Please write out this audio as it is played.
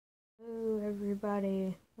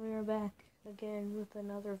everybody, we are back again with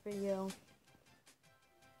another video,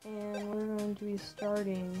 and we're going to be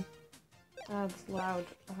starting, it's loud,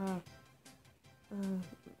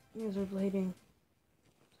 ears are bleeding,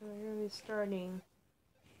 so we're going to be starting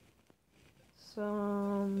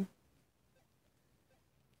some,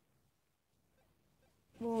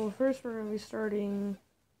 well, first we're going to be starting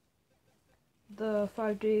the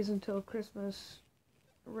 5 days until Christmas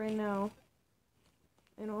right now.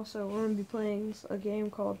 And also, we're going to be playing a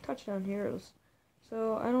game called Touchdown Heroes.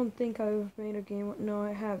 So, I don't think I've made a game. No,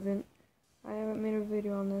 I haven't. I haven't made a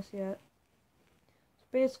video on this yet. So,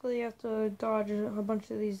 basically, you have to dodge a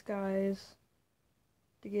bunch of these guys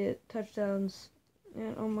to get touchdowns.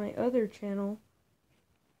 And on my other channel,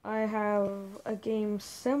 I have a game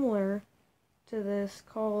similar to this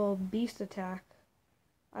called Beast Attack.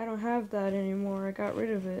 I don't have that anymore. I got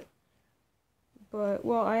rid of it. But,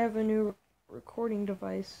 well, I have a new recording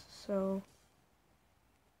device, so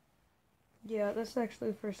yeah, that's actually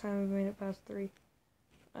the first time I've made it past 3.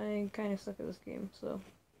 I kind of suck at this game, so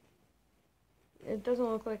it doesn't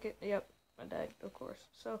look like it. Yep, I died, of course.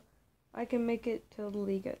 So I can make it till the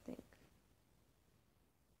league, I think.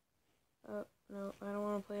 No, I don't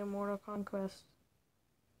want to play Immortal Conquest.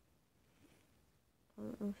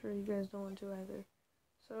 I'm sure you guys don't want to either.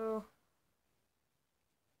 So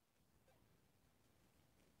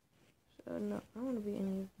no, I don't want to be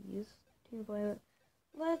any of these. Team play.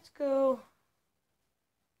 Let's go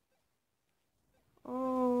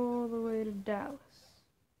all the way to Dallas.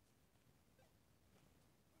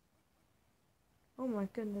 Oh my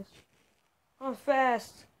goodness. I'm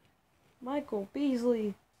fast. Michael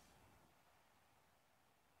Beasley.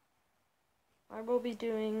 I will be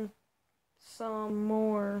doing some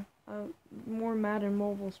more Madden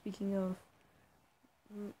Mobile, speaking of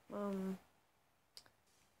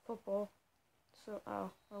football. So, I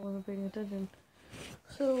wasn't paying attention.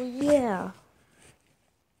 So, yeah.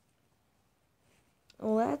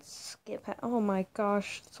 Let's get past. Oh my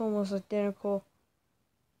gosh, it's almost identical.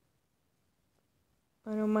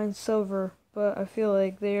 I know mine's silver, but I feel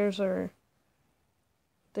like theirs were,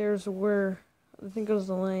 I think it was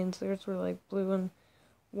the lanes. Theirs were like blue and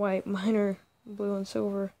white. Mine are blue and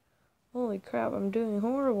silver. Holy crap, I'm doing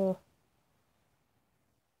horrible.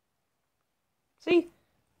 See?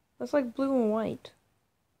 That's like blue and white.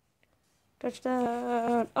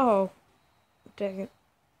 Touchdown! Oh, dang it.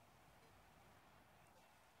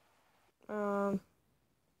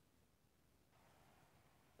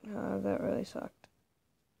 That really sucked.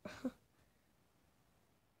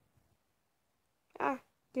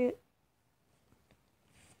 Get.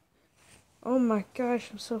 Oh my gosh,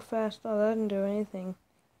 I'm so fast. Oh, that didn't do anything.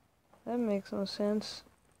 That makes no sense.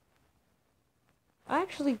 I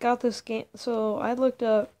actually got this game, so I looked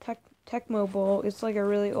up Tecmo Bowl. It's like a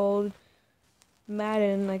really old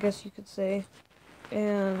Madden, I guess you could say.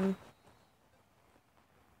 And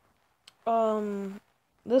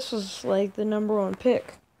this was like the #1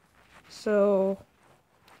 pick. So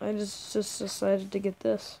I just decided to get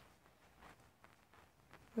this.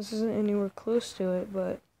 This isn't anywhere close to it,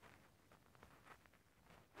 but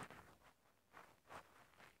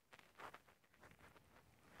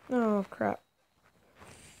oh crap.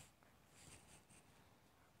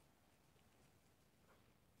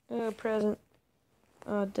 Present.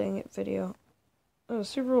 Oh, dang it, video. Oh,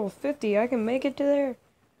 Super Bowl 50. I can make it to there?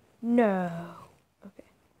 No. Okay.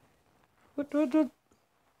 What?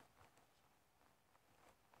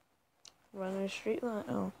 Run a straight line.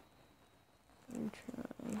 Oh.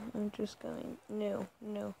 I'm just going. No.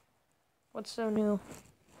 What's so new?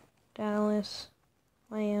 Dallas,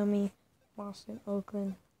 Miami, Boston,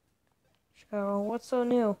 Oakland, Chicago. What's so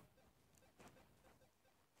new?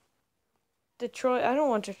 Detroit. I don't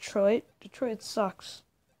want Detroit. Detroit sucks.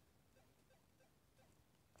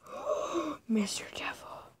 Mr.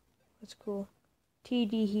 Devil. That's cool.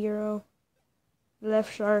 TD Hero.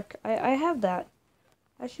 Left Shark. I have that.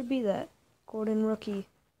 I should be that. Golden Rookie.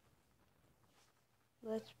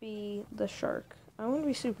 Let's be the Shark. I want to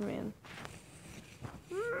be Superman.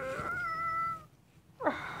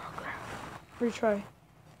 Oh, crap. Retry.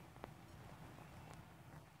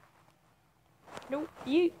 Nope.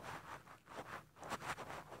 Yeet.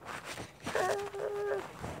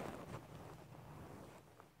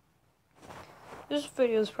 This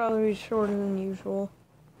video is probably shorter than usual.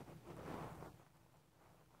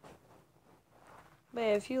 But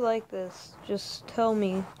if you like this, just tell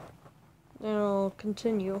me, and I'll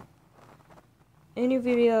continue. Any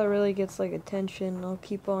video that really gets like attention, I'll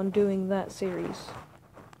keep on doing that series.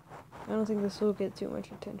 I don't think this will get too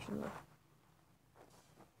much attention though.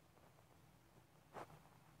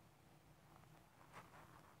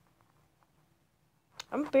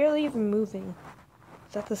 I'm barely even moving.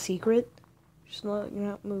 Is that the secret? Just not, you're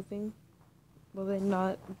not moving. Will they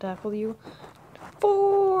not tackle you?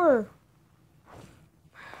 4!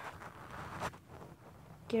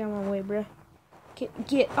 Get out of my way, bruh.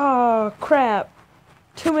 Oh, crap.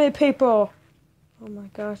 Too many people. Oh my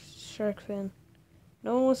gosh, shark fin.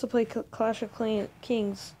 No one wants to play Clash of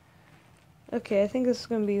Kings. Okay, I think this is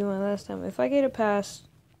going to be my last time. If I get it past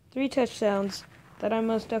 3 touchdowns, then I'm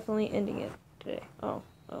most definitely ending it today. Oh.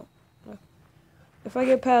 If I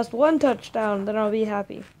get past 1 touchdown, then I'll be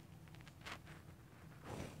happy.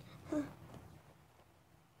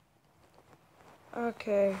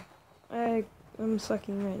 Okay. I'm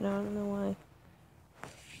sucking right now. I don't know why.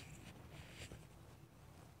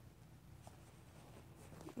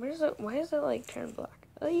 Why is it like turned black?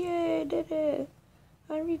 Oh yeah, I did it.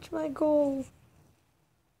 I reached my goal.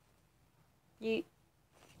 Yeet.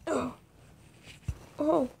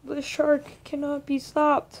 Oh, the shark cannot be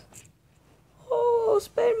stopped. Oh,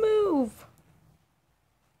 spin move.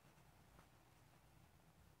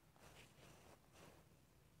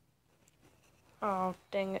 Oh,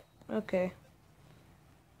 dang it. Okay.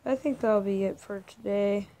 I think that'll be it for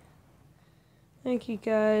today. Thank you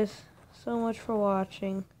guys so much for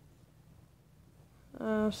watching.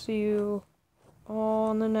 I'll see you all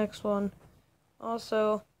on the next one.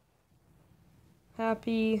 Also,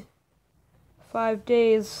 happy 5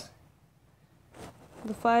 days.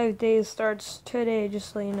 The 5 days starts today,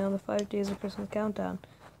 just so you know, the 5 days of Christmas countdown.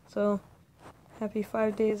 So, happy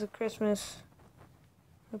 5 days of Christmas.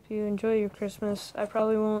 Hope you enjoy your Christmas. I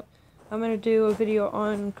probably won't. I'm going to do a video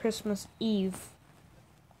on Christmas Eve.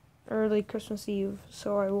 Early Christmas Eve.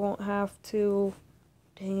 So I won't have to.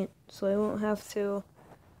 Dang it. So I won't have to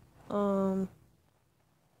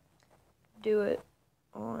do it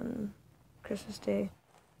on Christmas Day.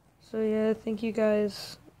 So yeah, thank you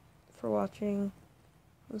guys for watching.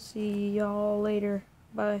 I'll see y'all later.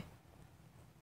 Bye.